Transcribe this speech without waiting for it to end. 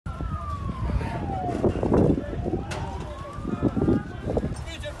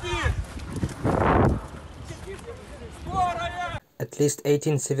at least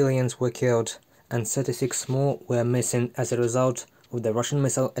 18 civilians were killed and 36 more were missing as a result of the Russian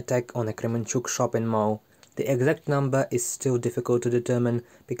missile attack on a Kremenchuk shopping mall. The exact number is still difficult to determine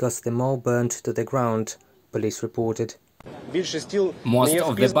because the mall burned to the ground, police reported. Most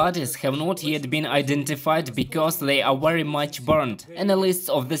of the bodies have not yet been identified because they are very much burned. Analysts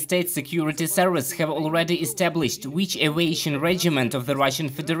of the State Security Service have already established which aviation regiment of the Russian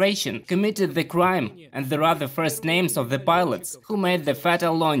Federation committed the crime, and there are the first names of the pilots who made the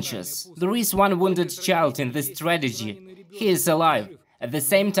fatal launches. There is one wounded child in this tragedy. He is alive. At the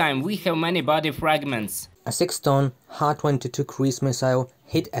same time, we have many body fragments. A 6-ton Ha-22 cruise missile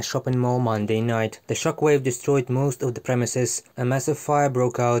hit a shopping mall Monday night. The shockwave destroyed most of the premises. A massive fire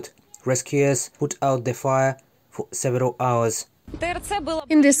broke out. Rescuers put out the fire for several hours.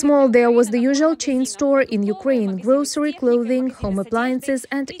 In this mall there was the usual chain store in Ukraine: grocery, clothing, home appliances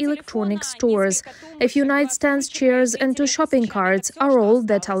and electronic stores. A few nightstands, chairs and 2 shopping carts are all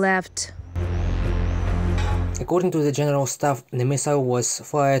that are left. According to the General Staff, the missile was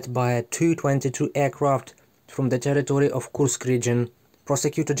fired by a Tu-22 aircraft from the territory of Kursk region.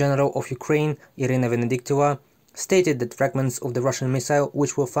 Prosecutor General of Ukraine, Irina Venediktova, stated that fragments of the Russian missile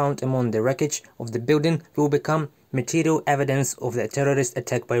which were found among the wreckage of the building will become material evidence of the terrorist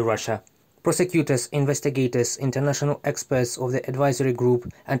attack by Russia. Prosecutors, investigators, international experts of the advisory group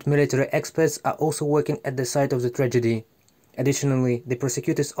and military experts are also working at the site of the tragedy. Additionally, the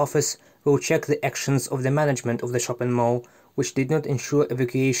prosecutor's office will check the actions of the management of the shopping mall, which did not ensure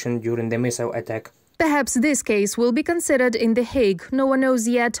evacuation during the missile attack. Perhaps this case will be considered in The Hague. No one knows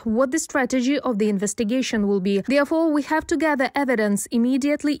yet what the strategy of the investigation will be. Therefore, we have to gather evidence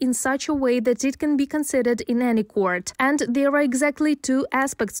immediately in such a way that it can be considered in any court. And there are exactly 2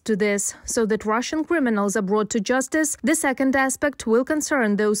 aspects to this. So that Russian criminals are brought to justice. The second aspect will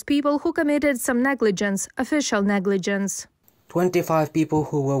concern those people who committed some negligence, official negligence. 25 people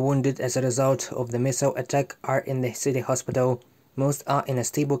who were wounded as a result of the missile attack are in the city hospital. Most are in a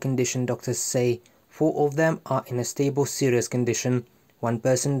stable condition, doctors say. 4 of them are in a stable, serious condition. 1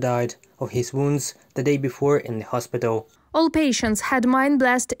 person died of his wounds the day before in the hospital. All patients had mine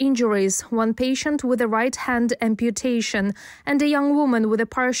blast injuries, 1 patient with a right hand amputation and a young woman with a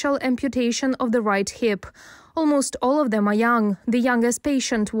partial amputation of the right hip. Almost all of them are young. The youngest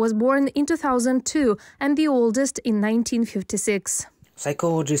patient was born in 2002 and the oldest in 1956.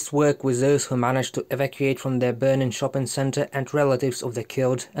 Psychologists work with those who managed to evacuate from their burning shopping center and relatives of the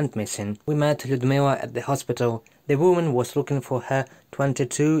killed and missing. We met Lyudmila at the hospital. The woman was looking for her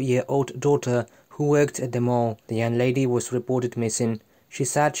 22-year-old daughter who worked at the mall. The young lady was reported missing. She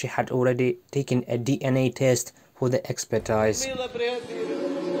said she had already taken a DNA test for the expertise.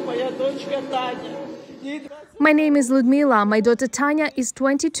 My name is Lyudmila. My daughter Tanya is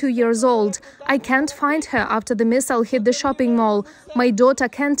 22 years old. I can't find her after the missile hit the shopping mall. My daughter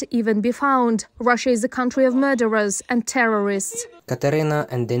can't even be found. Russia is a country of murderers and terrorists. Katerina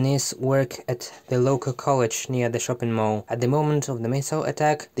and Denis work at the local college near the shopping mall. At the moment of the missile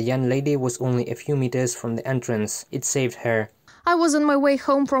attack, the young lady was only a few meters from the entrance. It saved her. I was on my way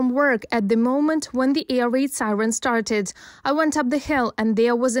home from work at the moment when the air raid siren started. I went up the hill and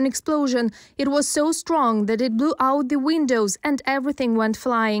there was an explosion. It was so strong that it blew out the windows and everything went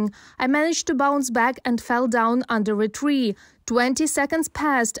flying. I managed to bounce back and fell down under a tree. 20 seconds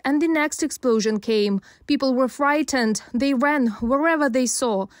passed and the next explosion came. People were frightened. They ran wherever they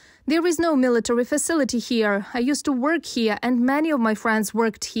saw. There is no military facility here. I used to work here and many of my friends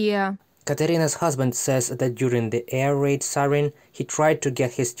worked here. Katerina's husband says that during the air raid siren, he tried to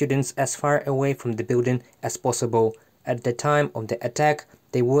get his students as far away from the building as possible. At the time of the attack,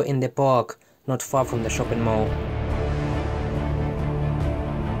 they were in the park, not far from the shopping mall.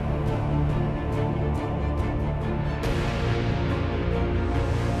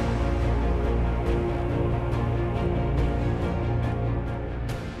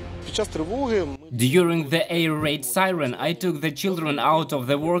 During the air raid siren, I took the children out of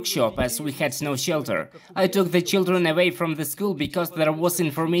the workshop as we had no shelter. I took the children away from the school because there was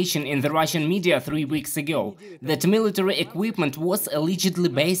information in the Russian media 3 weeks ago that military equipment was allegedly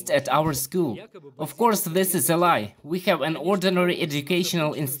based at our school. Of course, this is a lie. We have an ordinary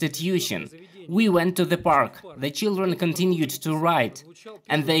educational institution. We went to the park. The children continued to ride,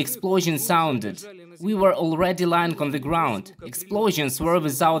 and the explosion sounded. We were already lying on the ground. Explosions were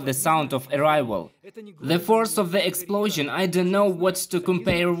without the sound of arrival. The force of the explosion I don't know what to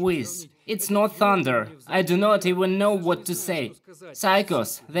compare with. It's not thunder. I do not even know what to say.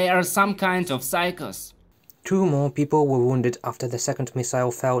 Psychos. They are some kind of psychos. 2 more people were wounded after the second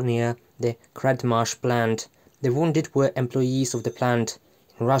missile fell near the Kremenchuk plant. The wounded were employees of the plant.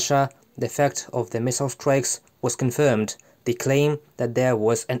 In Russia, the fact of the missile strikes was confirmed. They claim that there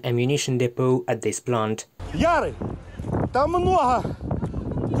was an ammunition depot at this plant. Ярый, там много,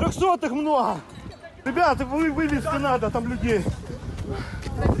 300-х много. Ребята, вывезти надо, там людей.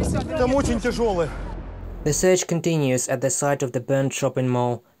 Там очень тяжелые. The search continues at the site of the burnt shopping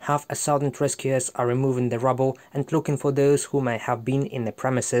mall. 1,000 rescuers are removing the rubble and looking for those who may have been in the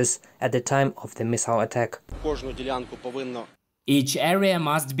premises at the time of the missile attack. Each area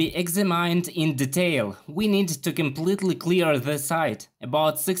must be examined in detail. We need to completely clear the site.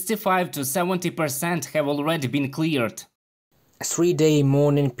 About 65 to 70% have already been cleared. A 3-day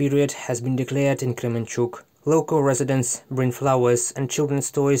mourning period has been declared in Kremenchuk. Local residents bring flowers and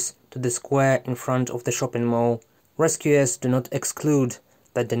children's toys to the square in front of the shopping mall. Rescuers do not exclude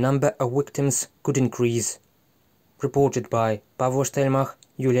that the number of victims could increase. Reported by Pavlo Stelmach,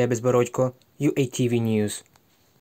 Yulia Bezborodko, UATV News.